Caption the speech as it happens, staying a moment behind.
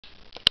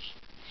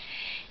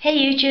Hey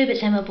YouTube,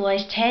 it's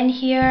EmmaBoys10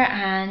 here,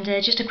 and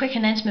just a quick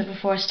announcement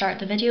before I start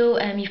the video.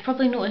 You've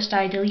probably noticed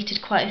I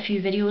deleted quite a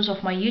few videos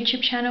off my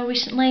YouTube channel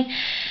recently.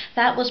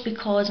 That was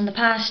because in the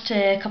past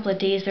couple of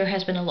days there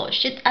has been a lot of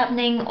shit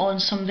happening on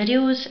some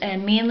videos,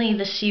 mainly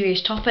the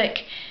serious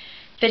topic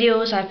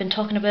videos I've been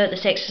talking about, the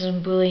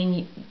sexism,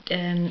 bullying,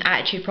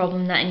 attitude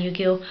problem, that in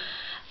YGO.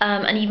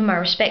 And even my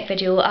respect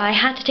video. I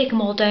had to take them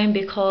all down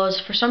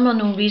because for some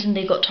unknown reason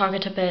they got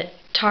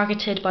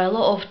targeted by a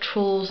lot of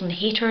trolls and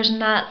haters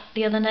and that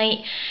the other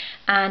night,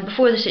 and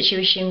before the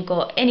situation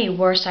got any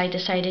worse I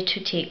decided to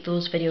take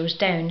those videos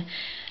down.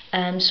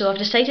 So I've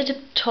decided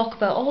to talk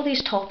about all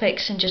these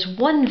topics in just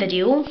one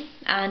video,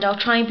 and I'll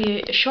try and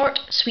be short,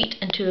 sweet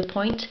and to the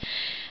point.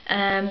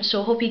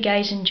 So I hope you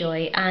guys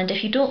enjoy, and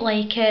if you don't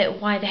like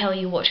it, why the hell are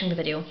you watching the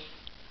video?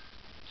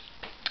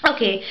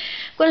 Okay,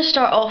 I'm going to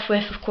start off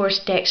with, of course,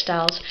 deck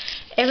styles.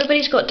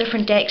 Everybody's got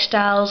different deck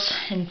styles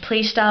and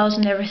play styles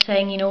and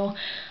everything, you know.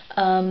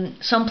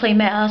 Some play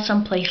meta,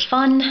 some play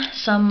fun,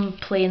 some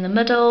play in the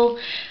middle,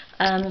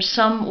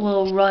 some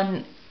will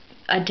run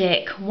a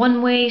deck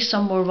one way,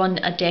 some will run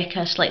a deck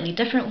a slightly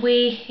different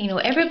way. You know,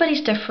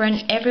 everybody's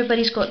different,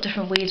 everybody's got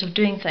different ways of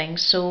doing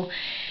things, so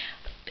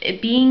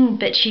being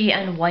bitchy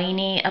and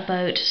whiny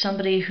about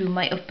somebody who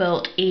might have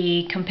built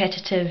a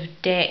competitive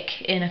deck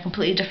in a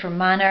completely different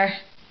manner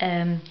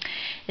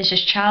is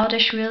just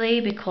childish, really,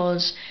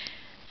 because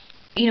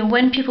you know,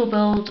 when people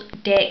build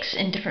decks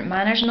in different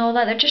manners and all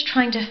that, they're just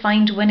trying to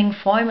find winning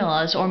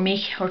formulas or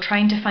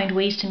trying to find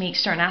ways to make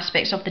certain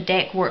aspects of the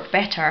deck work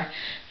better,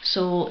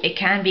 so it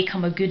can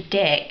become a good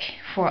deck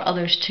for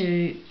others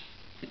to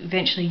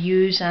eventually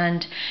use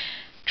and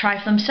try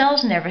for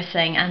themselves and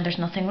everything, and there's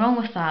nothing wrong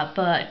with that.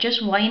 But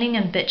just whining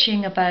and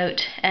bitching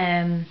about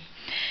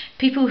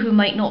people who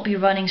might not be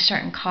running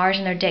certain cards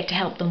in their deck to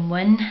help them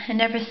win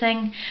and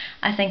everything,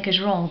 I think is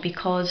wrong,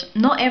 because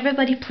not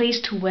everybody plays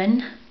to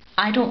win.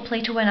 I don't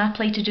play to win, I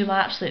play to do my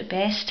absolute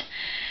best.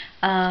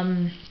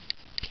 It's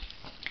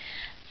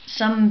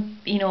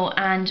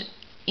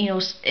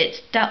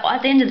that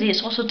at the end of the day,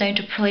 it's also down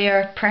to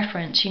player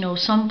preference. You know,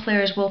 some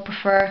players will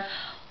prefer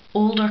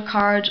older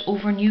cards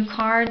over new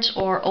cards,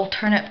 or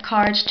alternate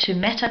cards to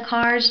meta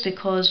cards,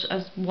 because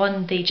of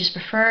one, they just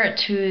prefer it,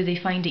 two, they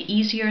find it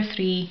easier,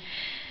 three,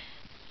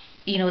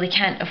 you know, they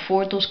can't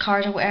afford those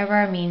cards or whatever.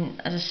 I mean,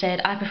 as I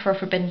said, I prefer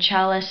Forbidden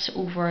Chalice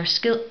over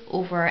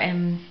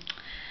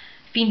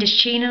Fiendish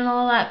Chain and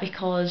all that,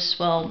 because,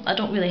 well, I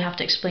don't really have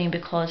to explain,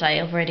 because I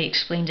already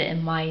explained it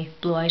in my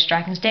Blue Eyes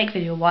Dragons deck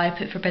video, why I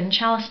put Forbidden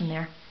Chalice in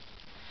there.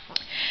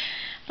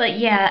 But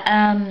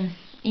yeah,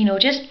 you know,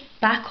 just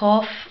back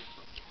off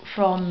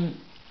from,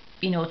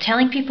 you know,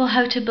 telling people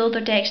how to build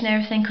their decks and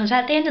everything, because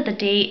at the end of the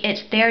day,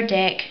 it's their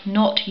deck,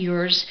 not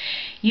yours.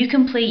 You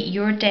can play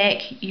your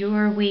deck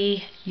your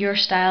way, your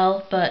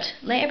style, but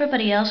let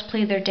everybody else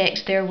play their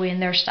decks their way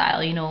and their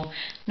style. You know,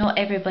 not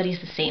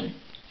everybody's the same.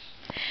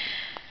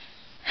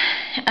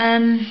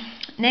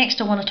 Next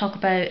I want to talk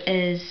about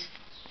is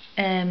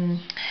the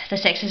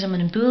sexism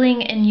and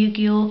bullying in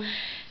Yu-Gi-Oh,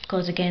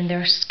 because again,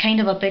 there's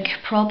kind of a big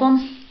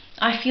problem,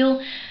 I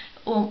feel.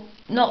 Well,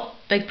 not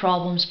big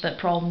problems, but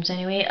problems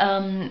anyway.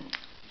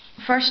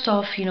 First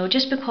off, you know,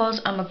 just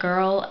because I'm a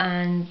girl,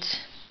 and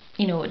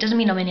you know, it doesn't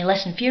mean I'm any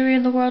less inferior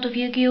in the world of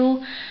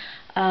Yu-Gi-Oh.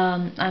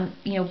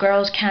 You know,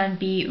 girls can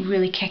be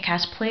really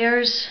kick-ass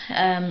players.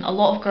 A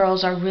lot of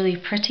girls are really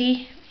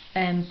pretty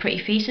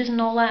faces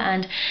and all that,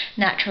 and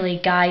naturally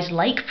guys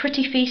like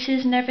pretty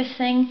faces and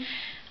everything,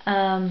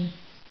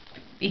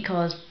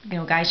 because, you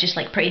know, guys just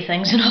like pretty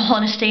things, in all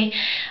honesty.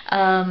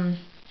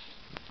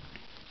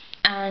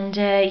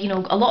 You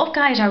know, a lot of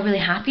guys are really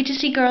happy to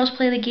see girls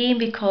play the game,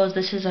 because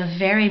this is a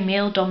very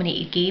male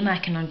dominated game. I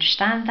can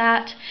understand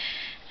that,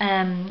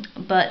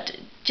 but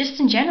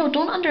just in general,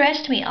 don't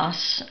underestimate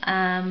us,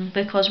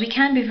 because we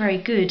can be very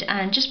good,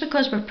 and just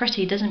because we're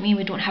pretty doesn't mean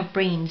we don't have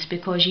brains,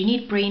 because you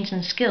need brains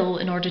and skill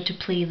in order to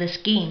play this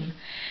game.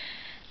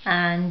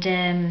 And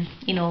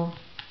you know,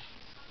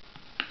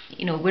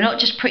 we're not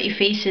just pretty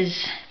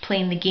faces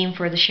playing the game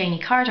for the shiny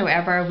cards or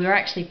whatever. We're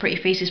actually pretty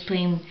faces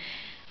playing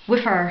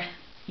with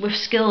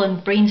skill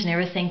and brains and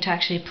everything to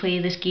actually play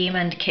this game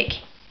and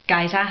kick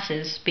guys'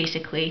 asses,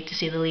 basically, to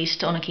say the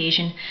least, on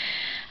occasion.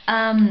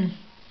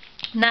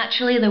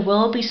 Naturally, there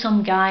will be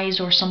some guys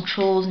or some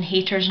trolls and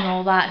haters and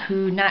all that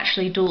who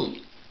naturally don't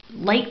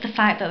like the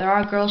fact that there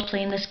are girls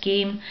playing this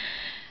game.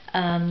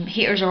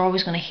 Haters are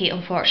always going to hate,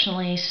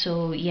 unfortunately,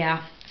 so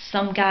yeah.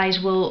 Some guys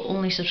will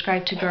only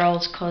subscribe to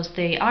girls because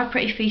they are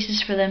pretty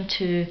faces for them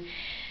to,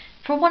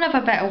 for want of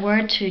a better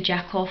word, to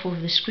jack off over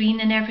the screen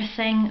and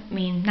everything. I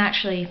mean,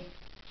 naturally,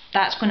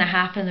 that's going to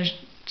happen. There's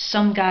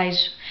some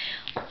guys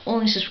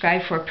only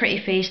subscribe for a pretty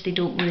face, they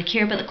don't really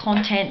care about the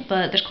content,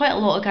 but there's quite a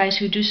lot of guys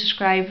who do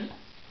subscribe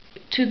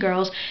to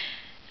girls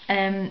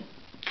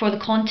for the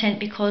content,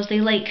 because they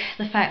like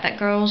the fact that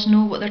girls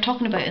know what they're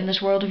talking about in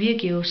this world of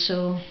Yu-Gi-Oh.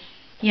 So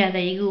yeah,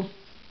 there you go.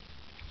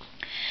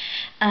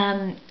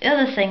 The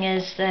other thing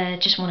is,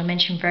 just want to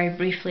mention very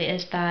briefly,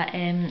 is that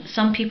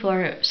some people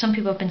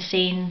have been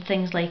saying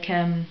things like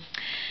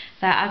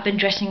that I've been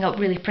dressing up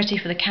really pretty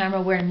for the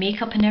camera, wearing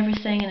makeup and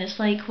everything, and it's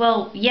like,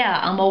 well, yeah,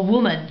 I'm a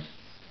woman,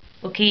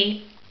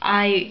 okay?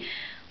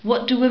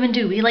 What do women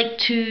do? We like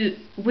to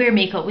wear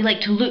makeup, we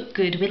like to look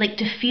good, we like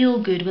to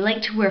feel good, we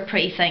like to wear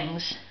pretty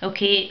things,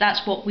 okay?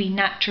 That's what we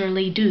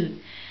naturally do.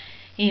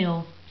 You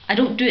know, I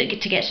don't do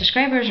it to get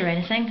subscribers or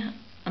anything.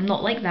 I'm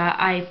not like that.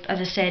 As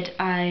I said,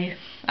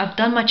 I've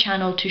done my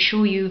channel to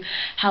show you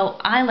how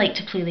I like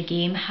to play the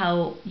game,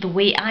 how the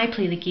way I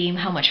play the game,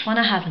 how much fun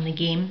I have in the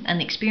game, and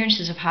the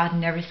experiences I've had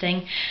and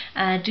everything.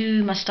 And I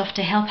do my stuff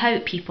to help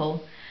out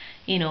people.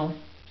 You know,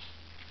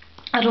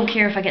 I don't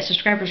care if I get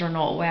subscribers or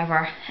not, or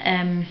whatever.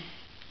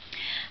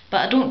 But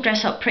I don't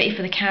dress up pretty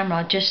for the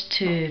camera just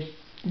to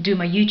do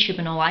my YouTube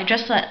and all. I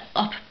dress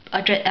up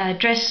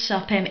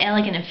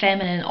elegant and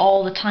feminine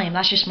all the time.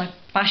 That's just my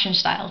fashion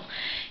style.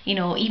 You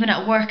know, even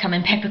at work I'm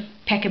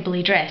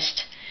impeccably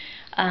dressed.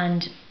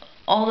 And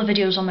all the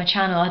videos on my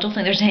channel, I don't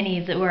think there's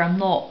any where I'm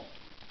not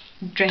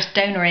dressed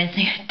down or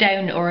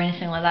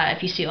anything like that,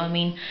 if you see what I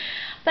mean.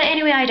 But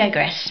anyway, I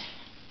digress.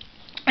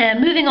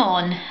 Moving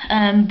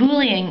on,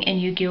 bullying in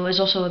Yu-Gi-Oh is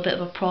also a bit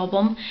of a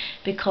problem,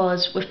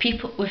 because with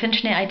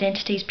internet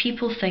identities,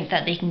 people think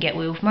that they can get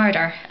away with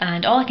murder,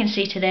 and all I can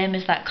say to them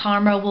is that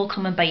karma will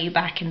come and bite you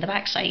back in the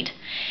backside,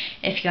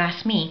 if you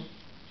ask me.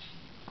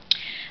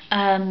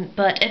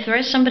 But if there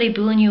is somebody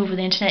bullying you over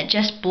the internet,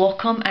 just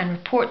block them and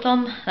report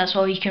them. That's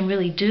all you can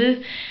really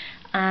do.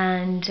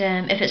 And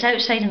if it's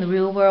outside in the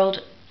real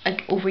world,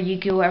 like over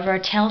Yu-Gi-Oh or whatever,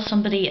 tell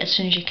somebody as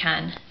soon as you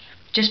can.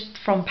 Just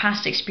from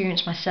past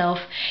experience myself,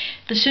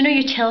 the sooner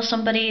you tell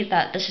somebody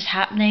that this is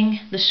happening,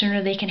 the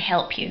sooner they can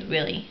help you,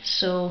 really.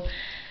 So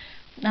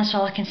that's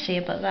all I can say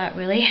about that,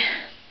 really.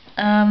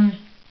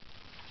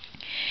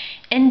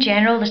 In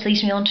general, this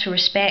leads me on to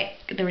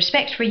the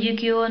respect for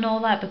Yu-Gi-Oh and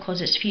all that,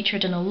 because it's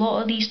featured in a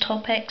lot of these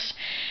topics.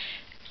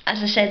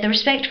 As I said, the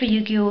respect for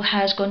Yu-Gi-Oh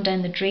has gone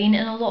down the drain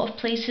in a lot of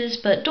places,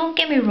 but don't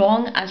get me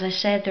wrong, as I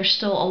said, there's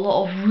still a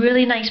lot of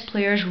really nice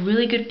players,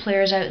 really good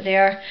players out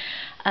there.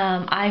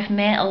 I've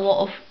met a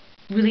lot of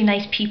really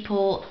nice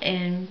people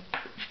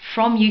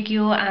from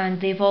Yu-Gi-Oh, and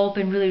they've all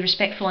been really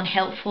respectful and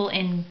helpful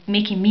in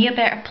making me a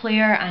better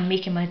player and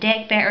making my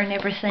deck better and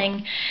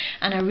everything,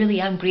 and I really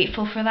am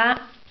grateful for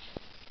that.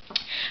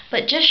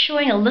 But just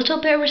showing a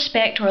little bit of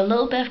respect or a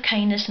little bit of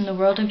kindness in the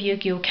world of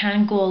Yu-Gi-Oh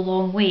can go a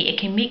long way. It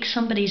can make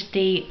somebody's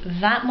day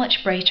that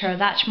much brighter,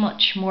 that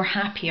much more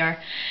happier,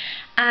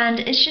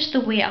 and it's just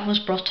the way I was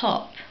brought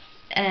up.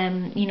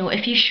 You know,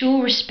 if you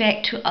show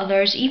respect to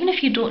others, even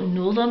if you don't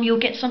know them, you'll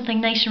get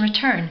something nice in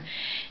return.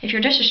 If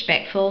you're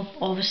disrespectful,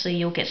 obviously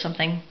you'll get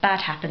something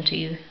bad happen to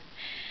you.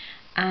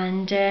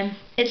 And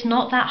it's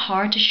not that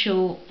hard to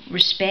show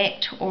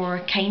respect or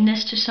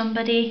kindness to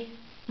somebody,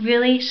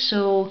 really.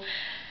 So,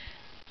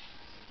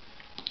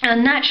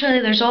 and naturally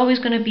there's always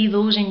going to be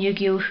those in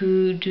Yu-Gi-Oh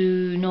who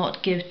do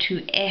not give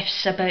two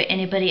F's about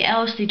anybody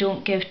else. They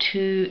don't give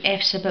two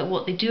F's about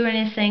what they do or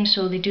anything,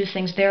 so they do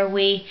things their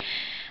way.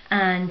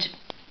 And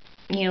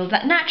you know,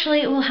 that naturally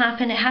it will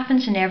happen. It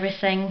happens in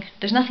everything.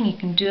 There's nothing you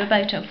can do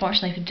about it,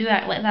 unfortunately, if you do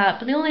act like that.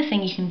 But the only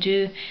thing you can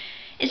do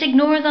is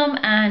ignore them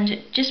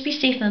and just be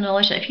safe in the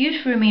knowledge that if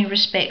you remain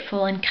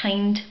respectful and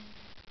kind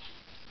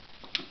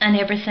and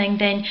everything,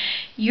 then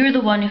you're the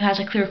one who has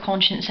a clear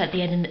conscience at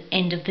the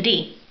end of the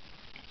day.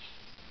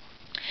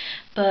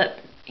 But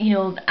you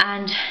know,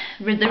 and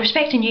the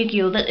respect in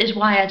Yu-Gi-Oh, that is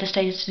why I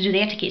decided to do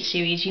the etiquette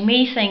series. You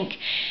may think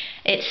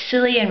it's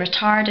silly and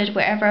retarded,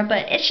 whatever,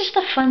 but it's just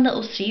a fun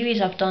little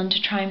series I've done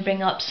to try and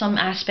bring up some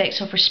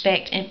aspects of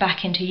respect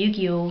back into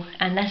Yu-Gi-Oh,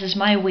 and this is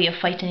my way of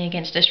fighting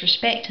against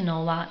disrespect and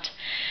all that.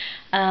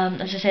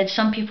 As I said,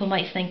 some people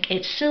might think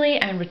it's silly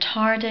and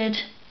retarded.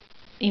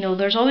 You know,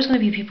 there's always going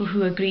to be people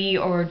who agree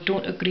or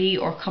don't agree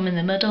or come in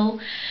the middle.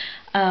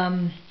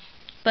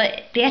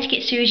 But the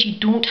etiquette series you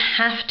don't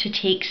have to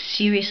take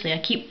seriously. I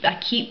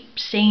keep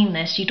saying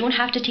this. You don't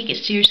have to take it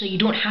seriously. You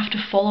don't have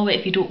to follow it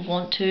if you don't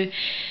want to.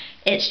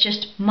 It's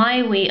just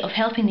my way of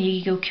helping the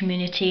Yu-Gi-Oh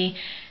community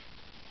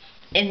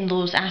in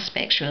those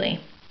aspects,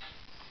 really.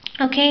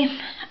 Okay,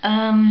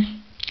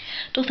 don't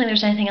think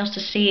there's anything else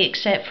to say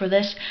except for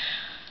this.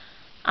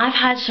 I've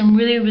had some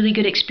really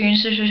good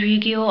experiences with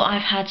Yu-Gi-Oh.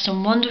 I've had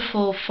some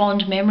wonderful,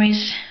 fond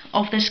memories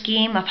of this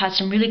game. I've had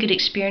some really good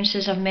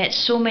experiences. I've met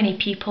so many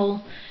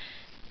people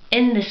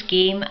in this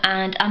game,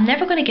 and I'm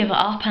never going to give it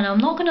up, and I'm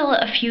not going to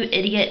let a few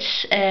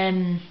idiots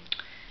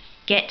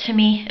get to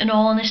me, in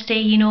all honesty.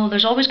 You know,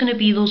 there's always going to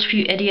be those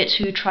few idiots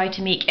who try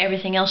to make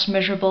everything else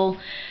miserable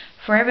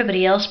for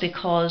everybody else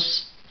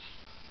because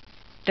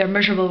they're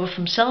miserable with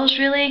themselves,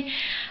 really.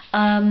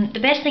 The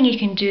best thing you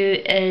can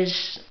do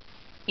is,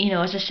 you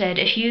know, as I said,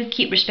 if you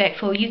keep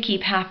respectful, you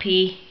keep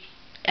happy,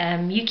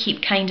 you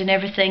keep kind and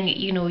everything,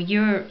 you know,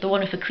 you're the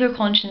one with a clear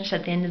conscience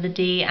at the end of the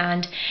day,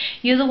 and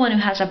you're the one who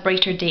has a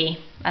brighter day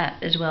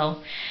as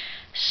well.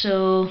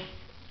 So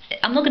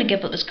I'm not going to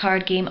give up this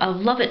card game. I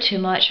love it too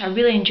much. I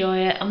really enjoy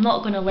it. I'm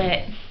not going to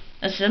let,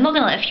 as I said, I'm not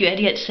going to let a few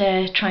idiots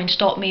try and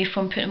stop me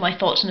from putting my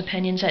thoughts and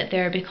opinions out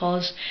there,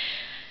 because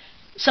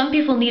some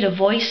people need a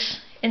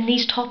voice in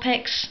these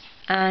topics,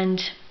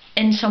 and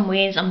in some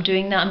ways I'm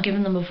doing that. I'm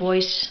giving them a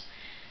voice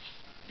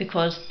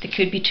because they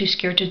could be too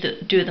scared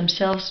to do it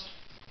themselves.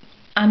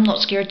 I'm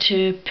not scared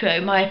to put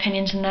out my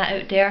opinions and that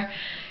out there.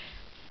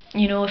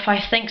 You know, if I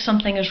think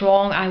something is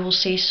wrong, I will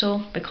say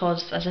so,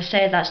 because as I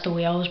said, that's the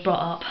way I was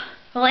brought up.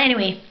 Well,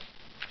 anyway,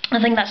 I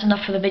think that's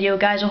enough for the video,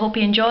 guys. I hope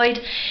you enjoyed,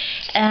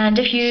 and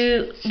if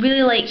you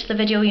really liked the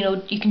video, you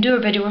know, you can do a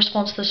video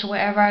response to this or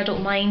whatever, I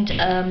don't mind.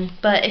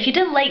 But if you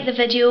didn't like the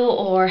video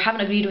or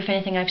haven't agreed with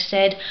anything I've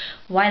said,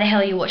 why the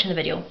hell are you watching the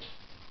video?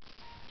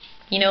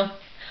 You know?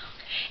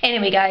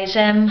 Anyway, guys,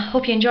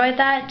 hope you enjoyed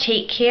that.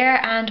 Take care,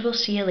 and we'll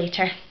see you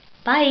later.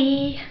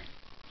 Bye!